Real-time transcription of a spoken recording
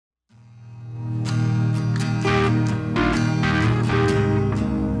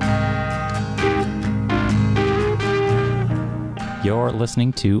You're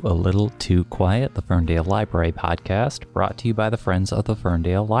listening to A Little Too Quiet, the Ferndale Library podcast, brought to you by the Friends of the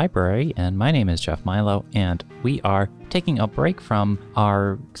Ferndale Library. And my name is Jeff Milo, and we are taking a break from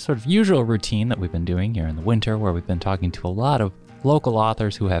our sort of usual routine that we've been doing here in the winter, where we've been talking to a lot of local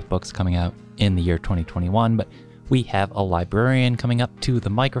authors who have books coming out in the year 2021. But we have a librarian coming up to the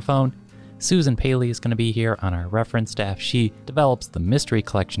microphone. Susan Paley is going to be here on our reference staff. She develops the mystery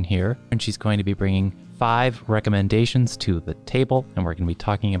collection here, and she's going to be bringing 5 recommendations to the table, and we're going to be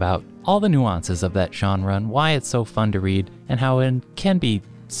talking about all the nuances of that genre and why it's so fun to read and how it can be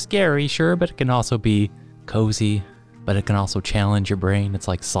scary, sure, but it can also be cozy, but it can also challenge your brain. It's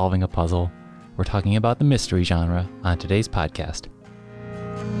like solving a puzzle. We're talking about the mystery genre on today's podcast.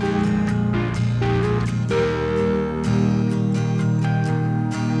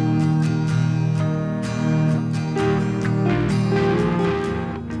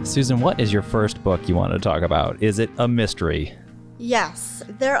 Susan, what is your first book you want to talk about? Is it a mystery? Yes,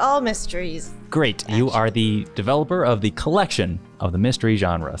 they're all mysteries. Great. Actually, you are the developer of the collection of the mystery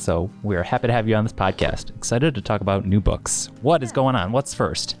genre, so we're happy to have you on this podcast. Excited to talk about new books. What is going on? What's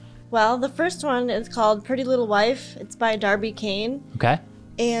first? Well, the first one is called Pretty Little Wife. It's by Darby Kane. Okay.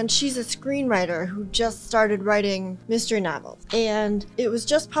 And she's a screenwriter who just started writing mystery novels. And it was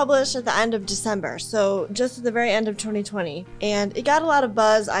just published at the end of December, so just at the very end of 2020. And it got a lot of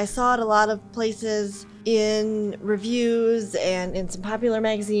buzz. I saw it a lot of places in reviews and in some popular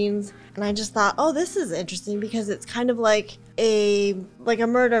magazines. And I just thought, oh, this is interesting because it's kind of like a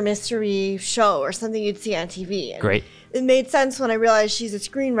murder mystery show or something you'd see on TV. And great. It made sense when I realized she's a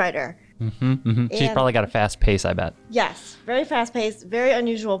screenwriter. She's probably got a fast pace, I bet. Yes, very fast paced, very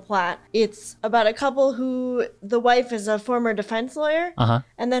unusual plot. It's about a couple who the wife is a former defense lawyer,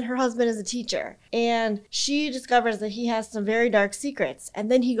 and then her husband is a teacher. And she discovers that he has some very dark secrets, and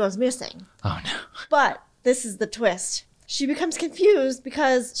then he goes missing. Oh, no. But this is the twist. She becomes confused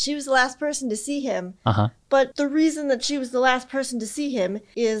because she was the last person to see him. But the reason that she was the last person to see him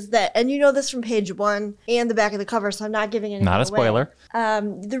is that, and you know this from page 1 and the back of the cover, so I'm not giving anything away. Not a spoiler.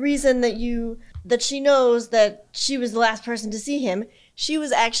 The reason that she knows that she was the last person to see him, she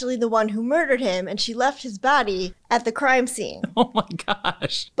was actually the one who murdered him, and she left his body at the crime scene. Oh my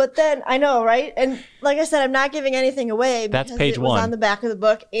gosh. But then, I know, right? And like I said, I'm not giving anything away because it was on the back of the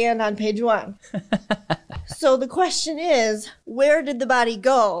book and on page 1. So the question is, where did the body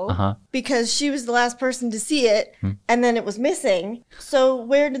go? Because she was the last person to see it, and then it was missing. So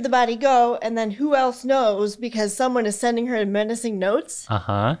where did the body go? And then who else knows? Because someone is sending her menacing notes.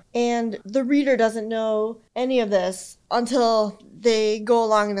 And the reader doesn't know any of this until they go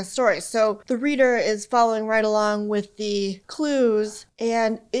along in the story. So the reader is following right along with the clues,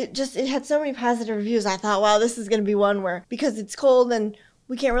 and it had so many positive reviews. I thought, wow, this is going to be one where, because it's cold and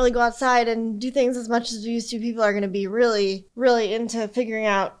we can't really go outside and do things as much as we used to, people are going to be really, really into figuring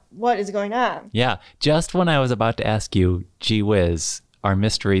out what is going on. Yeah. Just when I was about to ask you, gee whiz, are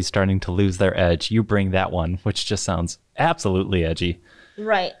mysteries starting to lose their edge? You bring that one, which just sounds absolutely edgy.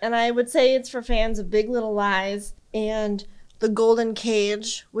 Right. And I would say it's for fans of Big Little Lies and The Golden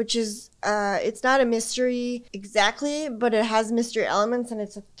Cage, which is, it's not a mystery exactly, but it has mystery elements, and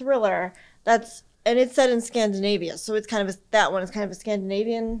it's a thriller and it's set in Scandinavia, so it's that one is kind of a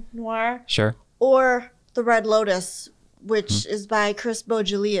Scandinavian noir. Sure. Or The Red Lotus, which is by Chris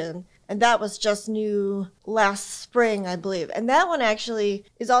Bohjalian, and that was just new last spring, I believe. And that one actually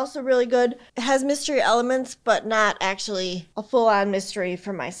is also really good. It has mystery elements, but not actually a full-on mystery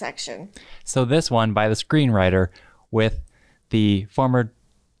for my section. So this one by the screenwriter with the former,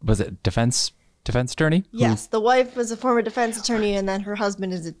 was it defense attorney? Yes, the wife was a former defense attorney, and then her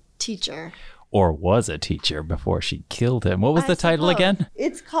husband is a teacher. Or was a teacher before she killed him. What was the title again?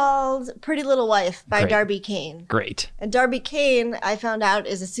 It's called Pretty Little Wife by Darby Kane. Great. And Darby Kane, I found out,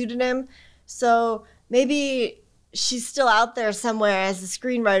 is a pseudonym. So maybe she's still out there somewhere as a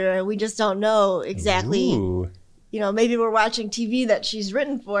screenwriter, and we just don't know exactly. Ooh. You know, maybe we're watching TV that she's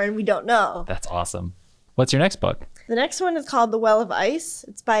written for, and we don't know. That's awesome. What's your next book? The next one is called The Well of Ice.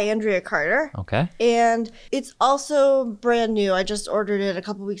 It's by Andrea Carter. Okay. And it's also brand new. I just ordered it a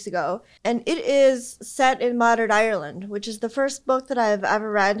couple weeks ago. And it is set in modern Ireland, which is the first book that I've ever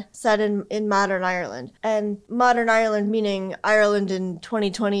read set in modern Ireland. And modern Ireland meaning Ireland in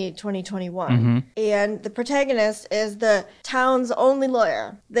 2020, 2021. And the protagonist is the town's only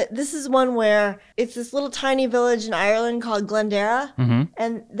lawyer. This is one where it's this little tiny village in Ireland called Glendara.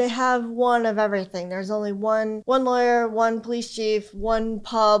 And they have one of everything. There's only one lawyer, one police chief, one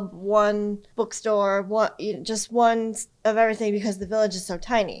pub, one bookstore, just one of everything because the village is so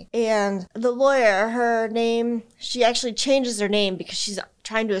tiny. And the lawyer, her name, she actually changes her name because she's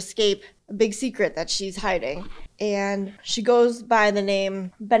trying to escape a big secret that she's hiding. and she goes by the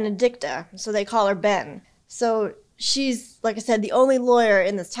name Benedicta, so they call her Ben. So she's, like I said, the only lawyer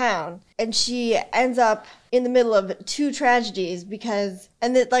in this town, and she ends up in the middle of 2 tragedies because,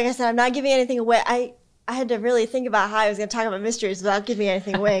 like I said, I'm not giving anything away. I had to really think about how I was going to talk about mysteries without giving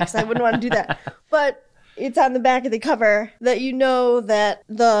anything away because I wouldn't want to do that. But it's on the back of the cover that you know that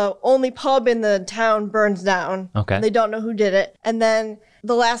the only pub in the town burns down. Okay. They don't know who did it. And then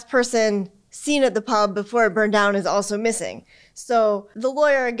the last person seen at the pub before it burned down is also missing. So the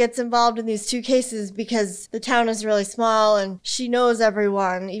lawyer gets involved in these 2 cases because the town is really small and she knows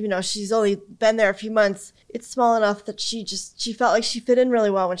everyone, even though she's only been there a few months. It's small enough that she felt like she fit in really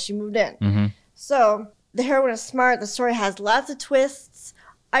well when she moved in. Mm-hmm. So the heroine is smart. The story has lots of twists.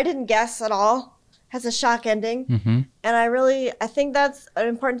 I didn't guess at all. Has a shock ending. Mm-hmm. And I think that's an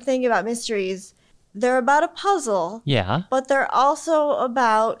important thing about mysteries. They're about a puzzle. Yeah. But they're also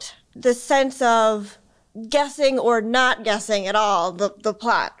about the sense of guessing or not guessing at all the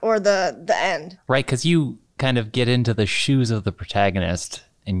plot or the end. Right, because you kind of get into the shoes of the protagonist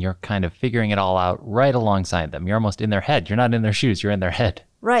and you're kind of figuring it all out right alongside them. You're almost in their head. You're not in their shoes. You're in their head.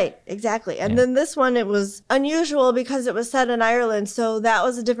 Right, exactly. And then this one, it was unusual because it was set in Ireland, so that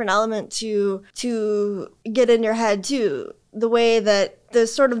was a different element to get in your head too. The way that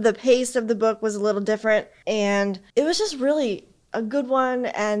the pace of the book was a little different, and it was just really a good one,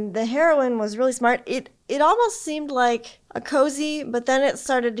 and the heroine was really smart. It almost seemed like a cozy, but then it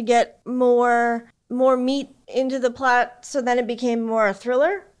started to get more meat into the plot, so then it became more a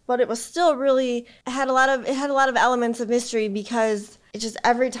thriller. But it was still really it had a lot of elements of mystery because it just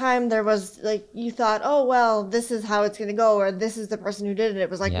every time there was like you thought, oh well, this is how it's gonna go, or this is the person who did it. It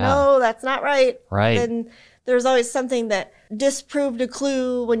was like, no, that's not right. Right. And there was always something that disproved a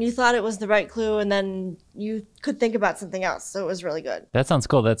clue when you thought it was the right clue, and then you could think about something else. So it was really good. That sounds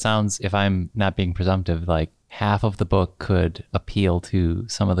cool. That sounds, if I'm not being presumptive, like half of the book could appeal to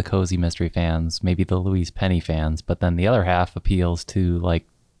some of the cozy mystery fans, maybe the Louise Penny fans, but then the other half appeals to like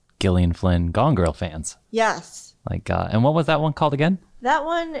Gillian Flynn Gone Girl fans. Yes. Like, and what was that one called again? That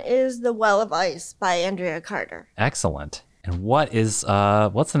one is The Well of Ice by Andrea Carter. Excellent. And what's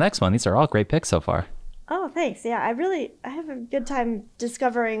the next one? These are all great picks so far. Oh, thanks. Yeah, I have a good time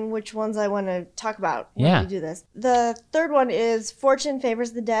discovering which ones I want to talk about when we do this. The third one is Fortune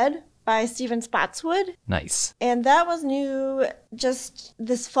Favors the Dead by Stephen Spotswood. Nice. And that was new just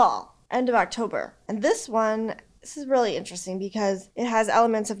this fall, end of October. And this is really interesting because it has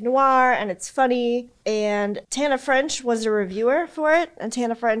elements of noir and it's funny. And Tana French was a reviewer for it. And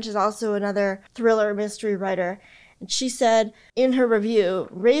Tana French is also another thriller mystery writer. And she said in her review,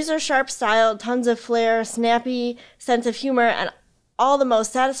 razor sharp style, tons of flair, snappy sense of humor, and all the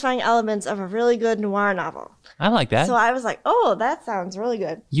most satisfying elements of a really good noir novel. I like that. So I was like, oh, that sounds really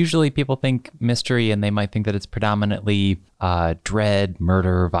good. Usually people think mystery and they might think that it's predominantly dread,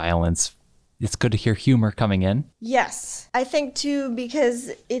 murder, violence. It's good to hear humor coming in. Yes. I think too,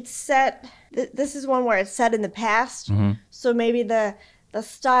 because it's set, this is one where it's set in the past. Mm-hmm. So maybe the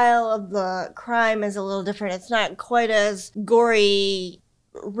style of the crime is a little different. It's not quite as gory,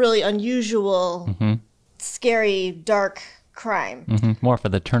 really unusual, scary, dark crime. Mm-hmm. More for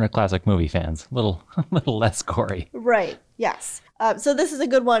the Turner Classic Movie fans. A little less gory. Right. Yes. So this is a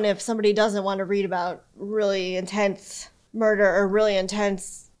good one if somebody doesn't want to read about really intense murder or really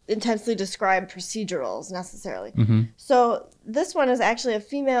intensely described procedurals necessarily. Mm-hmm. So this one is actually a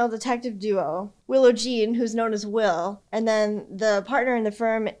female detective duo, Willow Jean, who's known as Will, and then the partner in the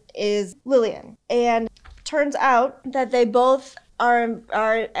firm is Lillian. And turns out that they both are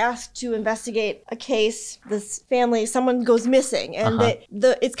asked to investigate a case. This family, someone goes missing, and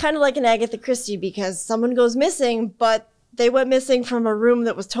it's kind of like an Agatha Christie because someone goes missing, but they went missing from a room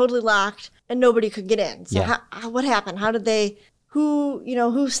that was totally locked and nobody could get in. So what happened? How did they?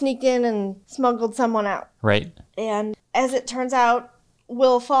 Who sneaked in and smuggled someone out? Right. And as it turns out,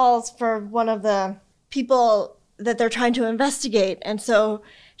 Will falls for one of the people that they're trying to investigate. And so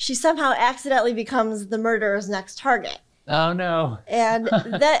she somehow accidentally becomes the murderer's next target. Oh, no. And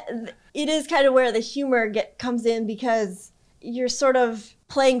that it is kind of where the humor comes in because you're sort of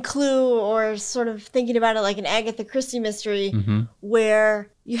playing Clue or sort of thinking about it like an Agatha Christie mystery where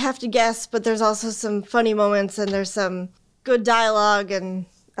you have to guess, but there's also some funny moments and there's some good dialogue, and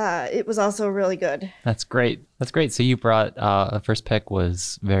it was also really good. That's great. So you brought, the first pick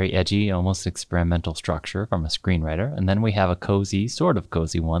was very edgy, almost experimental structure from a screenwriter. And then we have a sort of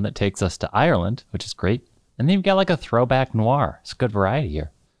cozy one that takes us to Ireland, which is great. And then you've got like a throwback noir. It's a good variety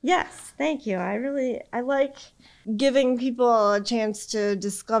here. Yes, thank you. I like giving people a chance to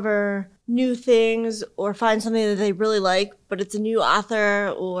discover new things or find something that they really like, but it's a new author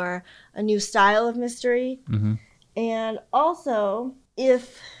or a new style of mystery. Mm-hmm. And also,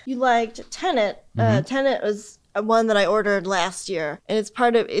 if you liked Tenet, Tenet was one that I ordered last year, and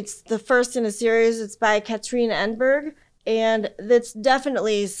it's the first in a series. It's by Katrina Enberg, and it's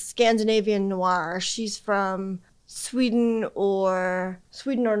definitely Scandinavian noir. She's from Sweden or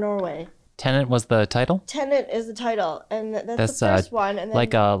Norway. Tenet was the title? Tenet is the title, and that's the first one. And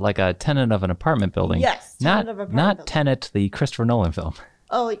then, like a tenant of an apartment building. Yes, not Tenet, the Christopher Nolan film.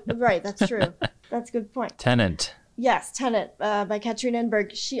 Oh, right, that's true. That's a good point. Tenant. Yes, Tenet by Katrina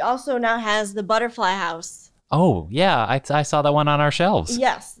Enberg. She also now has The Butterfly House. Oh, yeah, I saw that one on our shelves.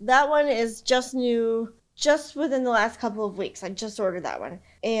 Yes, that one is just new, just within the last couple of weeks. I just ordered that one.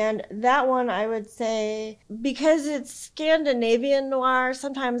 And that one, I would say, because it's Scandinavian noir,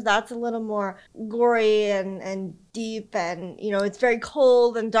 sometimes that's a little more gory and deep, and, it's very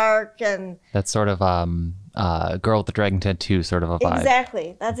cold and dark. And that's sort of Girl with the Dragon Tattoo sort of a vibe.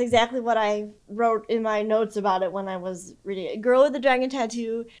 Exactly. That's exactly what I wrote in my notes about it when I was reading it. Girl with the Dragon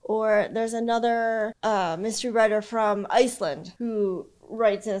Tattoo, or there's another mystery writer from Iceland who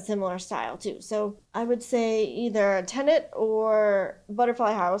writes in a similar style too. So I would say either Tenet or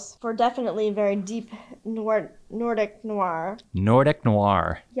Butterfly House for definitely very deep Nordic noir. Nordic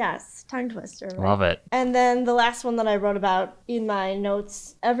noir. Yes, tongue twister. Right? Love it. And then the last one that I wrote about in my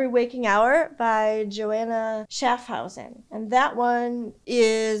notes, Every Waking Hour by Joanna Schaffhausen. And that one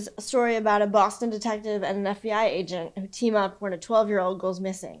is a story about a Boston detective and an FBI agent who team up when a 12-year-old goes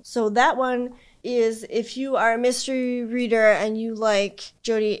missing. So that one is, if you are a mystery reader and you like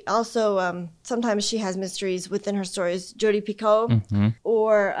Jodi, also sometimes she has mysteries within her stories, Jodi Picoult,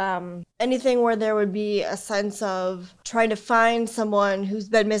 or anything where there would be a sense of trying to find someone who's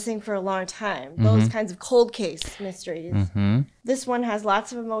been missing for a long time, those kinds of cold case mysteries. This one has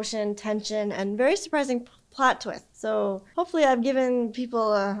lots of emotion, tension, and very surprising plot twist. So hopefully I've given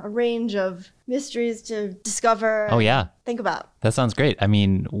people a range of mysteries to discover and think about. That sounds great. I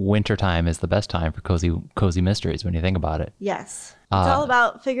mean, wintertime is the best time for cozy mysteries when you think about it. Yes. It's all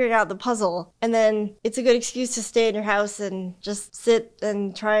about figuring out the puzzle, and then it's a good excuse to stay in your house and just sit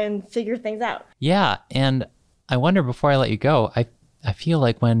and try and figure things out. Yeah, and I wonder, before I let you go, I feel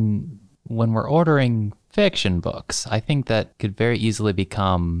like when we're ordering fiction books, I think that could very easily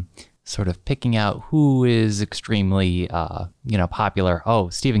become sort of picking out who is extremely, popular. Oh,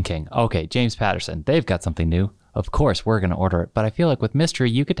 Stephen King. Okay, James Patterson. They've got something new. Of course, we're going to order it. But I feel like with mystery,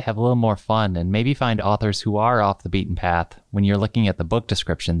 you get to have a little more fun and maybe find authors who are off the beaten path. When you're looking at the book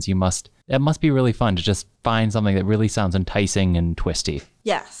descriptions, it must be really fun to just find something that really sounds enticing and twisty.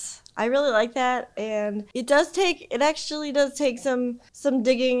 Yes. I really like that, and it actually does take some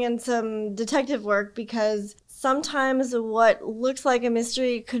digging and some detective work, because sometimes what looks like a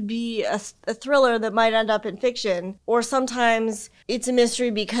mystery could be a thriller that might end up in fiction, or sometimes it's a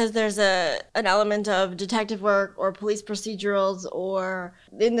mystery because there's an element of detective work or police procedurals, or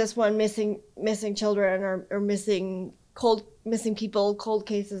in this one, missing children or missing people, cold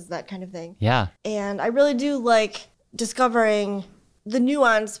cases, that kind of thing. Yeah. And I really do like discovering the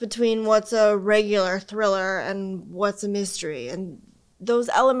nuance between what's a regular thriller and what's a mystery. And those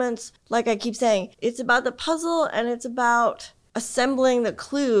elements, like I keep saying, it's about the puzzle and it's about assembling the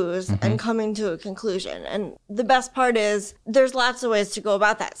clues and coming to a conclusion. And the best part is there's lots of ways to go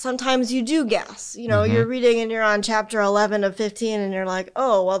about that. Sometimes you do guess. You're reading and you're on chapter 11 of 15 and you're like,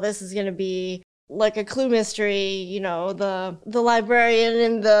 oh, well, this is going to be like a clue mystery, the librarian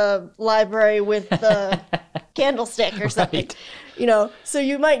in the library with the candlestick or something. Right. So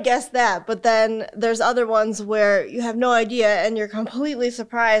you might guess that, but then there's other ones where you have no idea and you're completely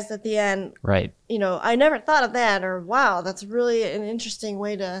surprised at the end. Right. I never thought of that, or wow, that's really an interesting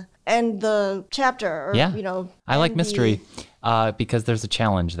way to end the chapter. Or, yeah. I like mystery because there's a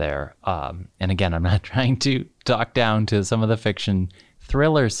challenge there. And again, I'm not trying to talk down to some of the fiction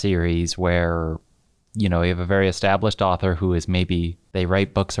thriller series where, you have a very established author who is maybe they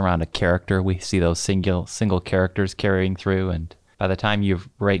write books around a character. We see those single characters carrying through, and by the time you've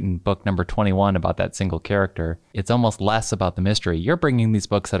written book number 21 about that single character, it's almost less about the mystery. You're bringing these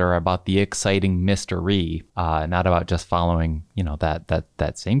books that are about the exciting mystery, not about just following,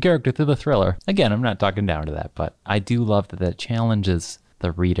 that same character through the thriller. Again, I'm not talking down to that, but I do love that it challenges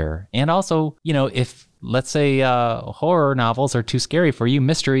the reader. And also, if let's say horror novels are too scary for you,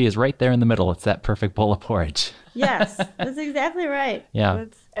 mystery is right there in the middle. It's that perfect bowl of porridge. Yes, that's exactly right. Yeah.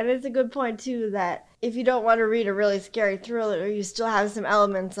 And it's a good point, too, that if you don't want to read a really scary thriller, you still have some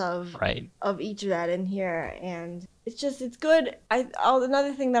elements of each of that in here. And it's good.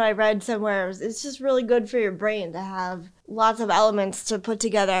 Another thing that I read somewhere is it's just really good for your brain to have lots of elements to put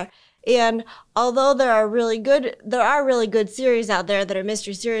together. And although there are really good series out there that are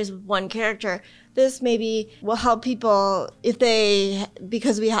mystery series with one character, this maybe will help people if they,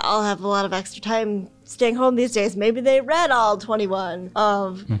 because we all have a lot of extra time staying home these days, maybe they read all 21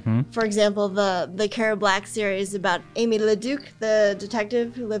 of, for example, the Cara Black series about Amy Leduc, the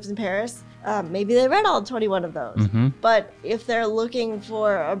detective who lives in Paris. Maybe they read all 21 of those. But if they're looking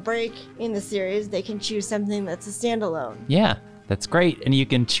for a break in the series, they can choose something that's a standalone. Yeah, that's great. And you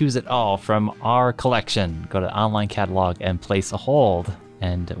can choose it all from our collection. Go to the online catalog and place a hold,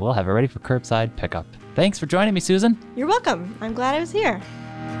 and we'll have it ready for curbside pickup. Thanks for joining me, Susan. You're welcome. I'm glad I was here.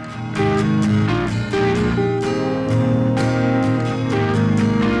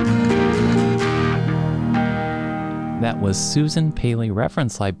 That was Susan Paley,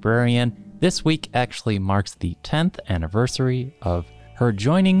 reference librarian. This week actually marks the 10th anniversary of her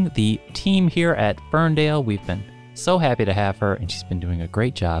joining the team here at Ferndale. We've been so happy to have her, and she's been doing a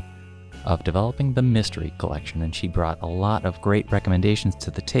great job of developing the mystery collection, and she brought a lot of great recommendations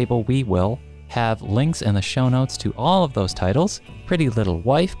to the table. We will have links in the show notes to all of those titles. Pretty Little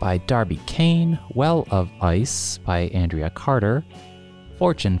Wife by Darby Kane, Well of Ice by Andrea Carter,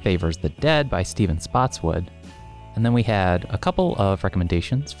 Fortune Favors the Dead by Stephen Spotswood, and then we had a couple of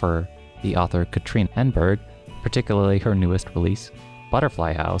recommendations for the author Katrina Henberg, particularly her newest release,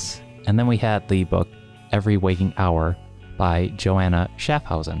 Butterfly House. And then we had the book Every Waking Hour by Joanna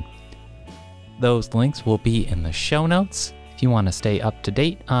Schaffhausen. Those links will be in the show notes. If you want to stay up to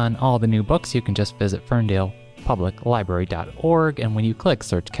date on all the new books, you can just visit ferndalepubliclibrary.org, and when you click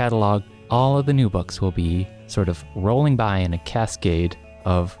Search Catalog, all of the new books will be sort of rolling by in a cascade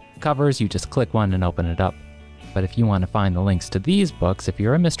of covers. You just click one and open it up. But if you want to find the links to these books, if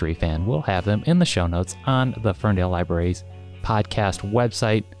you're a mystery fan, we'll have them in the show notes on the Ferndale Library's podcast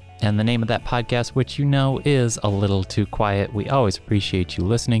website. And the name of that podcast, which you know is A Little Too Quiet. We always appreciate you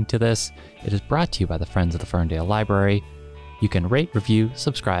listening to this. It is brought to you by the Friends of the Ferndale Library. You can rate, review,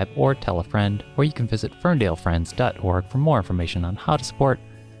 subscribe, or tell a friend, or you can visit ferndalefriends.org for more information on how to support.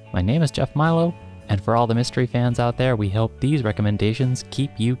 My name is Jeff Milo, and for all the mystery fans out there, we hope these recommendations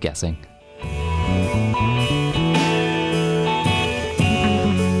keep you guessing.